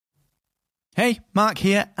Hey, Mark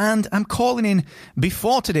here, and I'm calling in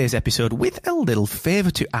before today's episode with a little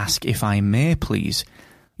favour to ask, if I may, please.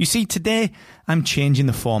 You see, today I'm changing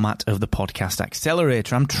the format of the Podcast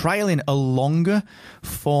Accelerator. I'm trialling a longer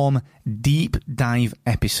form deep dive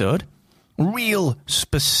episode, real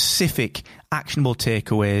specific actionable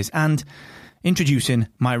takeaways, and introducing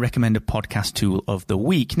my recommended podcast tool of the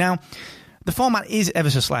week. Now, the format is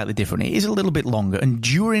ever so slightly different. It is a little bit longer, and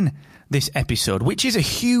during this episode, which is a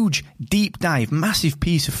huge, deep dive, massive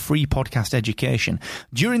piece of free podcast education,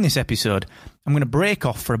 during this episode, I'm going to break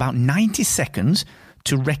off for about 90 seconds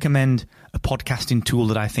to recommend a podcasting tool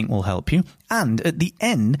that I think will help you. And at the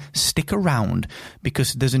end, stick around,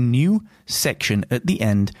 because there's a new section at the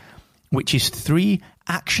end, which is 3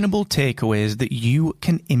 actionable takeaways that you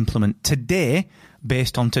can implement today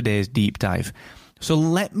based on today's deep dive. So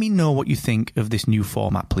let me know what you think of this new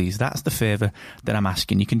format, please. That's the favour that I'm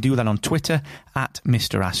asking. You can do that on Twitter at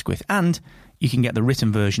Mr. Asquith, and you can get the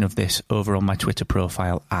written version of this over on my Twitter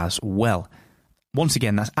profile as well. Once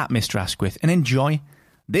again, that's at Mr. Asquith, and enjoy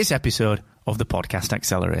this episode of the Podcast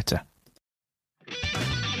Accelerator.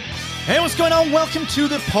 Hey, what's going on? Welcome to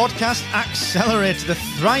the Podcast Accelerator, the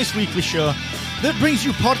thrice weekly show that brings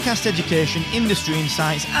you podcast education, industry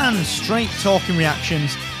insights, and straight talking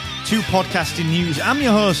reactions to podcasting news. I'm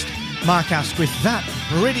your host, Mark Asquith, that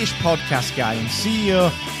British podcast guy and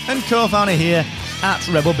CEO and co-founder here at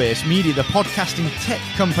Rebel Base Media, the podcasting tech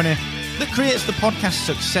company that creates the Podcast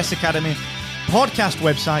Success Academy, podcast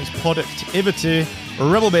websites, Productivity,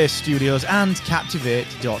 Rebel Base Studios, and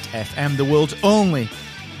Captivate.fm, the world's only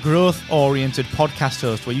growth-oriented podcast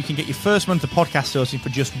host where you can get your first month of podcast hosting for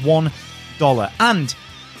just $1 and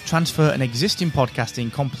transfer an existing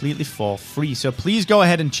podcasting completely for free. So please go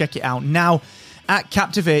ahead and check it out now at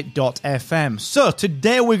Captivate.fm. So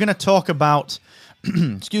today we're going to talk about,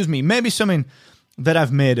 maybe something that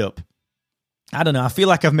I've made up. I don't know, I feel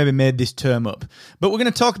like I've maybe made this term up. But we're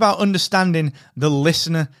going to talk about understanding the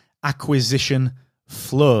listener acquisition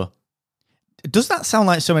flow. Does that sound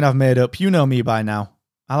like something I've made up? You know me by now.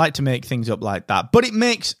 I like to make things up like that. But it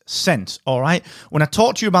makes sense, all right? When I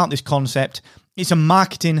talk to you about this concept, it's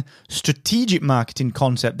a strategic marketing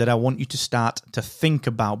concept that I want you to start to think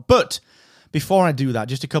about. But before I do that,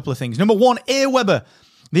 just a couple of things. Number one, Aweber,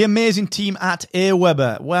 the amazing team at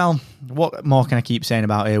Aweber. Well, what more can I keep saying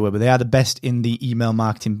about Aweber? They are the best in the email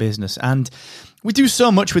marketing business. And we do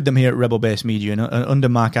so much with them here at Rebel Base Media and under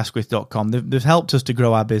markasquith.com. They've helped us to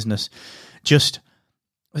grow our business just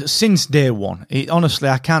since day one. Honestly,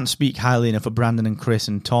 I can't speak highly enough of Brandon and Chris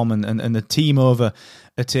and Tom and the team over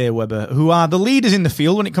at Aweber, who are the leaders in the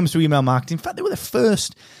field when it comes to email marketing. In fact, they were the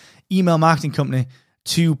first email marketing company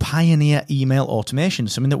to pioneer email automation,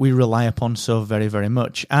 something that we rely upon so very, very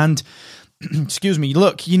much. And,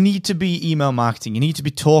 look, you need to be email marketing. You need to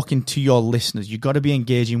be talking to your listeners. You've got to be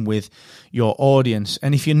engaging with your audience.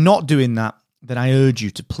 And if you're not doing that, then I urge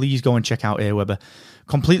you to please go and check out Aweber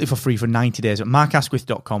completely for free for 90 days at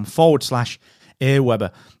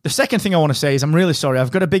markasquith.com/Aweber. The second thing I want to say is I'm really sorry.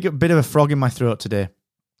 I've got a bit of a frog in my throat today.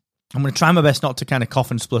 I'm going to try my best not to kind of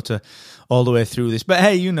cough and splutter all the way through this. But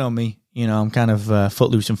hey, you know me. I'm kind of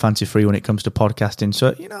footloose and fancy-free when it comes to podcasting.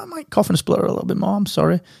 So, I might cough and splutter a little bit more. I'm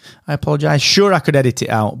sorry. I apologize. Sure, I could edit it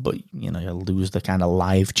out, but, you'll lose the kind of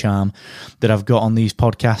live charm that I've got on these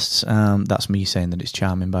podcasts. That's me saying that it's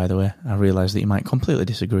charming, by the way. I realize that you might completely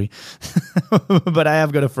disagree. But I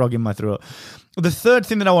have got a frog in my throat. The third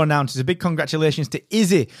thing that I want to announce is a big congratulations to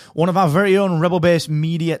Izzy, one of our very own Rebel Base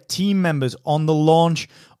Media team members, on the launch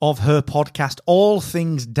of her podcast, All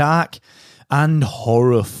Things Dark and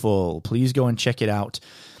Horrorful. Please go and check it out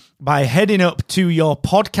by heading up to your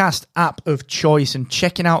podcast app of choice and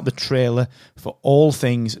checking out the trailer for All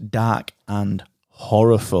Things Dark and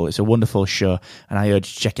Horrorful. It's a wonderful show, and I urge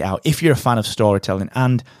you to check it out if you're a fan of storytelling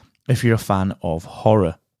and if you're a fan of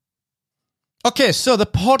horror. Okay, so the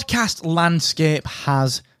podcast landscape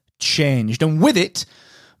has changed, and with it,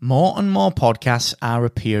 more and more podcasts are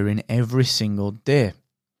appearing every single day.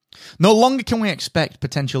 No longer can we expect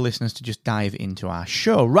potential listeners to just dive into our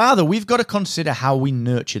show. Rather, we've got to consider how we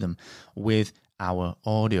nurture them with our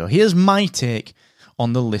audio. Here's my take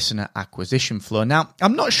on the listener acquisition flow. Now,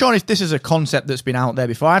 I'm not sure if this is a concept that's been out there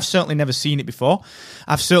before. I've certainly never seen it before.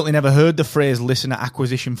 I've certainly never heard the phrase listener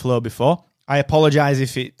acquisition flow before. I apologize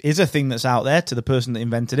if it is a thing that's out there to the person that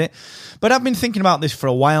invented it. But I've been thinking about this for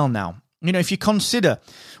a while now. If you consider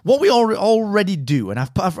what we already do, and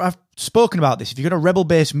I've spoken about this, if you go to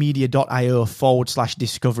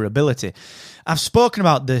rebelbasemedia.io/discoverability, I've spoken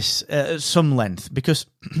about this at some length because,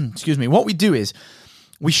 what we do is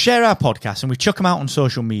we share our podcasts and we chuck them out on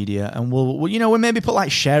social media, and we'll maybe put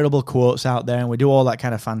like shareable quotes out there, and we do all that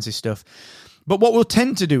kind of fancy stuff. But what we'll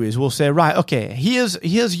tend to do is we'll say, right, okay,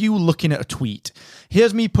 here's you looking at a tweet.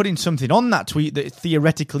 Here's me putting something on that tweet that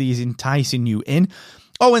theoretically is enticing you in.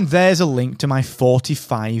 Oh, and there's a link to my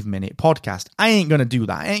 45-minute podcast. I ain't going to do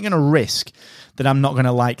that. I ain't going to risk that I'm not going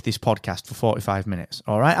to like this podcast for 45 minutes,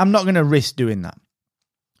 all right? I'm not going to risk doing that.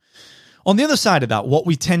 On the other side of that, what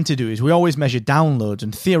we tend to do is we always measure downloads,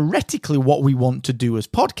 and theoretically what we want to do as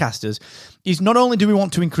podcasters is not only do we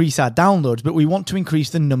want to increase our downloads, but we want to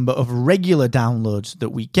increase the number of regular downloads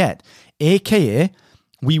that we get, aka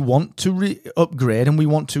we want to upgrade and we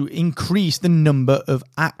want to increase the number of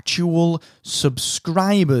actual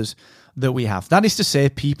subscribers that we have. That is to say,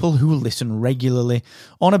 people who listen regularly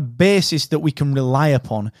on a basis that we can rely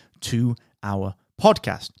upon to our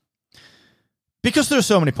podcast. Because there are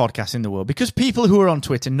so many podcasts in the world, because people who are on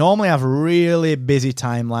Twitter normally have really busy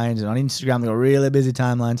timelines, and on Instagram they've got really busy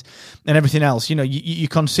timelines and everything else, you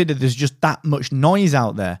consider there's just that much noise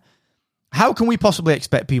out there. How can we possibly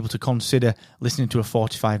expect people to consider listening to a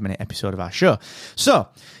 45-minute episode of our show? So,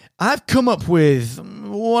 I've come up with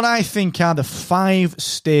what I think are the 5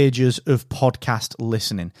 stages of podcast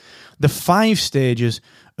listening. The 5 stages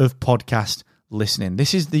of podcast listening.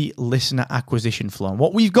 This is the listener acquisition flow. And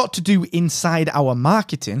what we've got to do inside our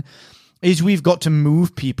marketing is we've got to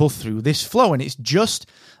move people through this flow. And it's just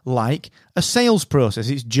like a sales process.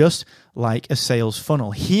 It's just like a sales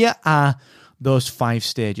funnel. Here are those 5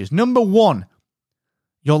 stages. Number 1,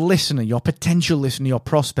 your listener, your potential listener, your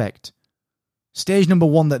prospect. Stage number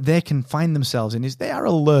 1 that they can find themselves in is they are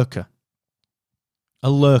a lurker.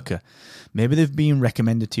 A lurker. Maybe they've been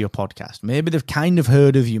recommended to your podcast. Maybe they've kind of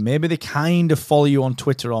heard of you. Maybe they kind of follow you on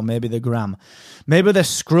Twitter or maybe the gram. Maybe they're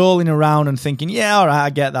scrolling around and thinking, yeah, all right,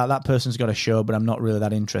 I get that. That person's got a show, but I'm not really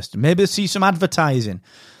that interested. Maybe they see some advertising.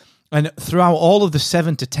 And throughout all of the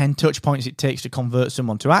 7 to 10 touch points it takes to convert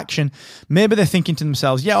someone to action, maybe they're thinking to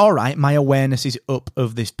themselves, yeah, all right, my awareness is up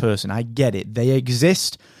of this person. I get it. They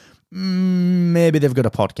exist. Maybe they've got a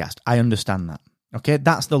podcast. I understand that. Okay,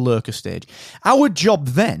 that's the lurker stage. Our job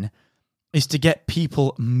then is to get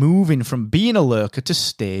people moving from being a lurker to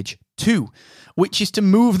stage 2, which is to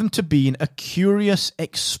move them to being a curious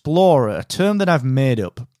explorer, a term that I've made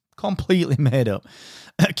up, completely made up,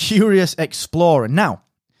 a curious explorer. Now,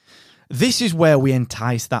 this is where we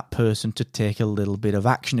entice that person to take a little bit of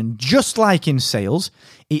action. And just like in sales,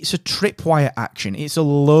 it's a tripwire action. It's a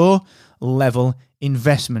low-level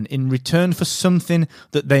investment in return for something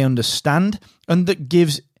that they understand and that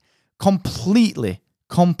gives completely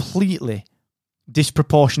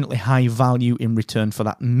disproportionately high value in return for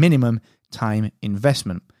that minimum time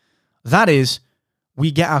investment. That is,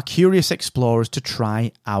 we get our curious explorers to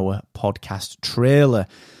try our podcast trailer.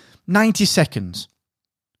 90 seconds.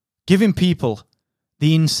 Giving people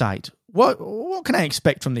the insight. What can I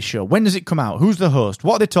expect from this show? When does it come out? Who's the host?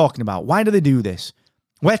 What are they talking about? Why do they do this?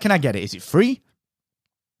 Where can I get it? Is it free?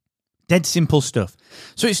 Dead simple stuff.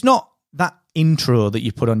 So it's not that intro that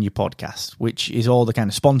you put on your podcast, which is all the kind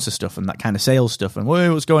of sponsor stuff and that kind of sales stuff and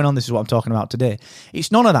whoa, what's going on, this is what I'm talking about today.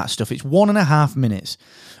 It's none of that stuff. It's 1.5 minutes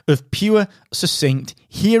of pure, succinct,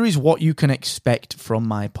 here is what you can expect from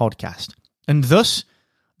my podcast. And thus,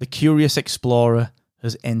 the Curious Explorer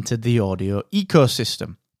has entered the audio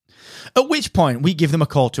ecosystem. At which point, we give them a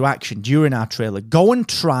call to action during our trailer. Go and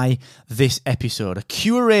try this episode, a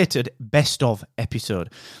curated best of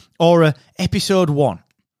episode, or a episode 1.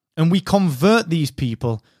 And we convert these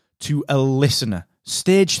people to a listener.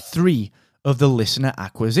 Stage 3 of the listener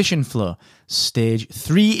acquisition flow. Stage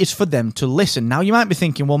 3 is for them to listen. Now, you might be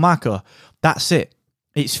thinking, well, Marco, that's it.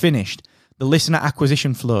 It's finished. The listener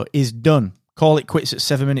acquisition flow is done. Call it quits at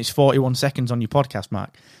 7 minutes, 41 seconds on your podcast,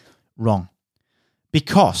 Mark. Wrong.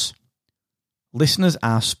 Because listeners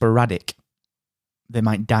are sporadic. They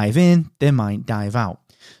might dive in, they might dive out.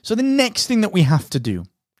 So the next thing that we have to do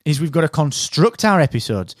is we've got to construct our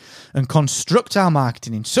episodes and construct our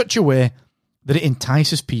marketing in such a way that it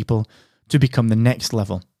entices people to become the next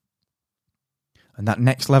level. And that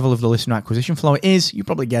next level of the listener acquisition flow is, you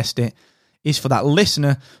probably guessed it, is for that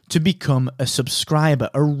listener to become a subscriber,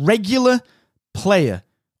 a regular player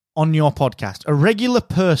on your podcast, a regular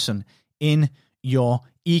person in your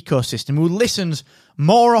ecosystem who listens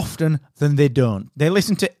more often than they don't. They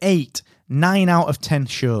listen to 8, 9 out of 10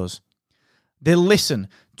 shows. They listen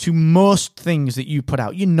to most things that you put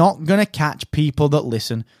out. You're not going to catch people that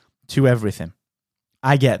listen to everything.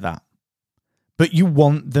 I get that. But you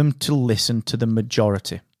want them to listen to the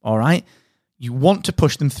majority, all right? You want to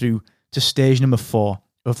push them through to stage number 4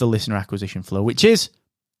 of the listener acquisition flow, which is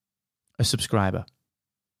a subscriber.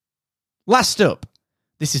 Last up,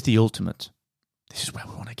 this is the ultimate. This is where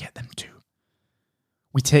we want to get them to.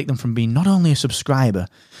 We take them from being not only a subscriber,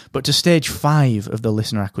 but to stage 5 of the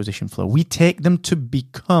listener acquisition flow. We take them to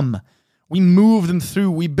become. We move them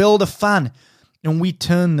through. We build a fan, and we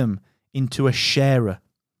turn them into a sharer.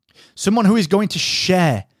 Someone who is going to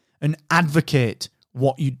share and advocate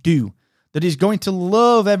what you do, that is going to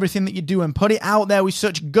love everything that you do and put it out there with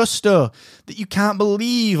such gusto that you can't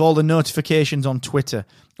believe all the notifications on Twitter,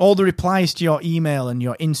 all the replies to your email and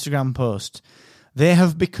your Instagram posts. They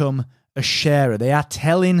have become a sharer. They are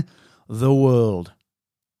telling the world.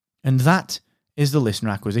 And that is the listener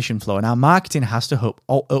acquisition flow. And our marketing has to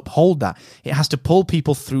uphold that. It has to pull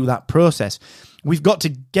people through that process. We've got to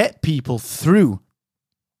get people through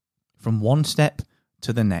from one step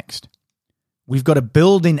to the next. We've got to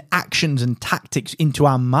build in actions and tactics into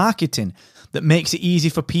our marketing that makes it easy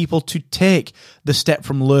for people to take the step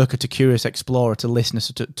from lurker to curious explorer to listener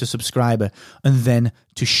to subscriber and then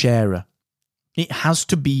to sharer. It has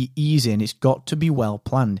to be easy and it's got to be well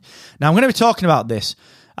planned. Now, I'm going to be talking about this,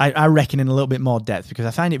 I reckon, in a little bit more depth because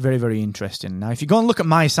I find it very, very interesting. Now, if you go and look at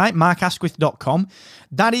my site, markasquith.com,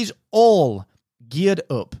 that is all geared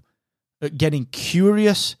up at getting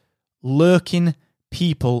curious, lurking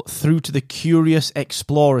people through to the curious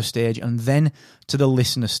explorer stage and then to the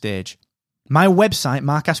listener stage. My website,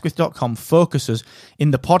 markasquith.com, focuses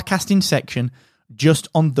in the podcasting section just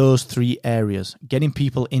on those 3 areas, getting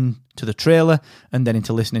people into the trailer and then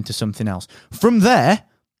into listening to something else. From there,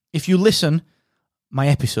 if you listen, my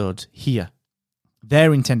episodes here,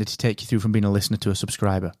 they're intended to take you through from being a listener to a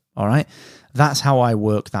subscriber, all right? That's how I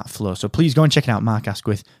work that flow. So please go and check it out,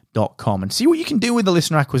 markasquith.com, and see what you can do with the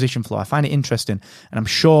listener acquisition flow. I find it interesting, and I'm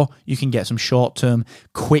sure you can get some short-term,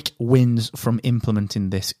 quick wins from implementing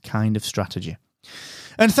this kind of strategy.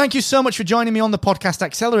 And thank you so much for joining me on the Podcast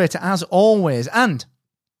Accelerator, as always. And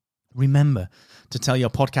remember to tell your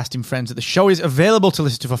podcasting friends that the show is available to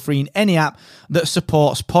listen to for free in any app that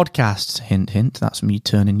supports podcasts. Hint, hint, that's me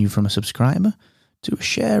turning you from a subscriber to a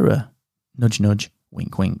sharer. Nudge, nudge,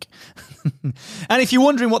 wink, wink. And if you're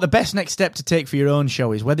wondering what the best next step to take for your own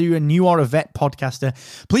show is, whether you're a new or a vet podcaster,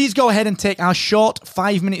 please go ahead and take our short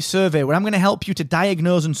 5-minute survey where I'm going to help you to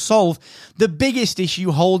diagnose and solve the biggest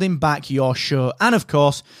issue holding back your show and, of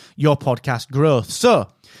course, your podcast growth. So,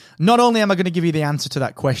 not only am I going to give you the answer to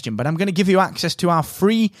that question, but I'm going to give you access to our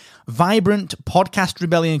free, vibrant Podcast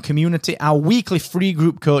Rebellion community, our weekly free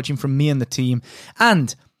group coaching from me and the team,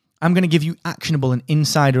 and I'm going to give you actionable and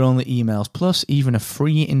insider-only emails, plus even a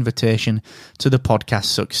free invitation to the Podcast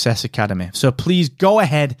Success Academy. So please go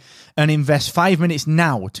ahead and invest 5 minutes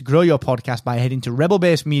now to grow your podcast by heading to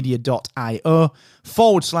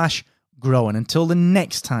rebelbasemedia.io/grow. And until the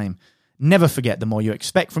next time, never forget, the more you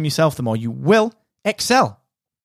expect from yourself, the more you will excel.